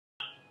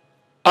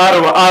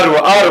Ottawa, Ottawa,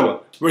 Ottawa.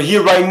 We're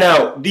here right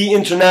now, the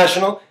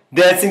international,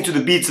 dancing to the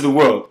beats of the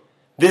world.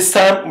 This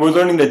time, we're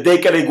learning the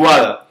dekale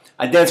gwada,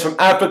 a dance from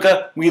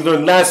Africa we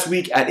learned last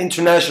week at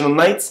International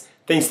Nights,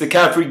 thanks to the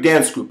Catholic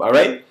Dance Group,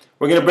 alright?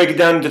 We're going to break it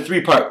down into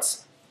 3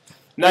 parts.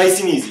 Nice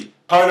and easy.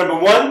 Part number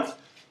 1,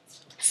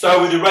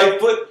 start with your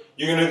right foot.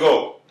 You're going to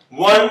go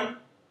 1,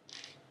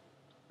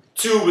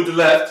 2 with the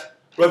left.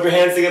 Rub your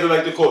hands together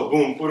like the code.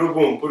 Boom, puru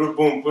boom, puru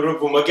boom, puru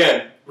boom.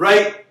 Again,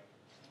 right,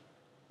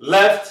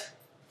 left,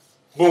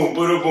 boom,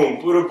 puru boom,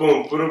 puru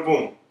boom, puru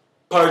boom.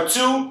 Part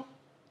 2,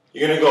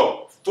 you're going to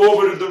go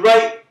forward with the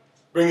right,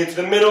 bring it to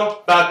the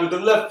middle, back with the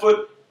left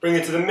foot, bring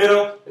it to the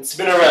middle, and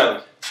spin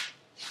around.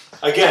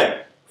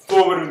 Again,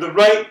 forward with the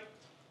right,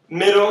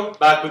 middle,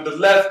 back with the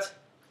left,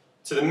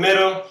 to the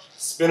middle,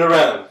 spin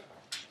around.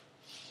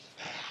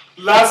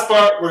 Last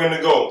part, we're going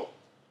to go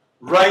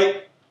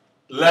right,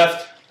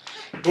 left,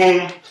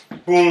 boom,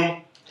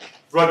 boom.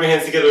 Rub your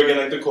hands together again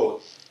like the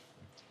code.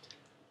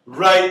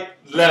 Right,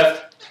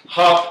 left,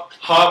 hop,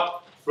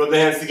 hop. Rub the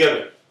hands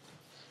together.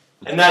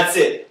 And that's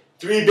it.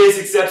 3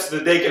 basic steps to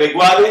the dekale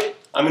gwada.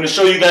 I'm going to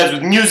show you guys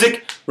with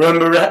music.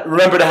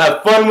 Remember to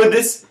have fun with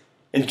this.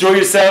 Enjoy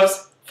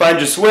yourselves. Find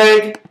your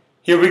swag.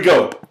 Here we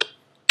go.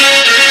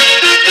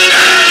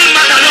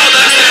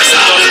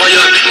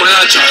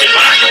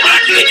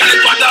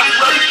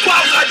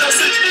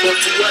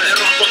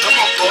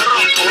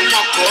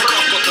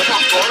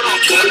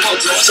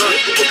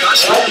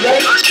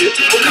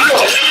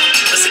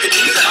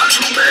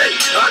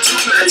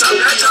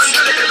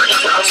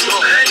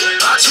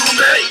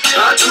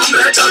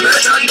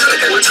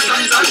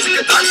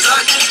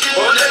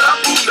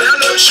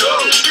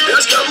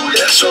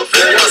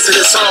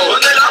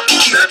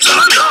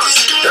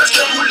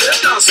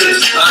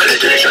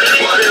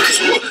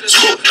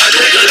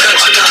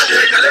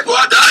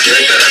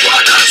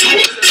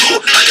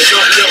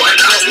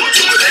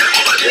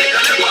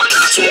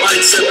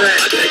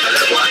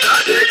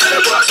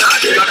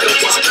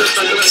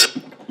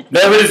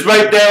 There it is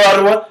right there,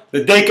 Ottawa,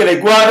 the dekale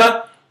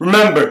gwada.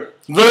 Remember,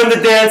 learn the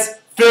dance,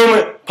 film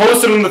it,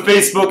 post it on the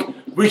Facebook.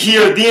 We're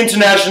here at the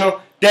International,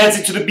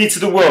 dancing to the beats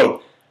of the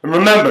world. And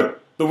remember,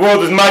 the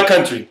world is my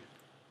country.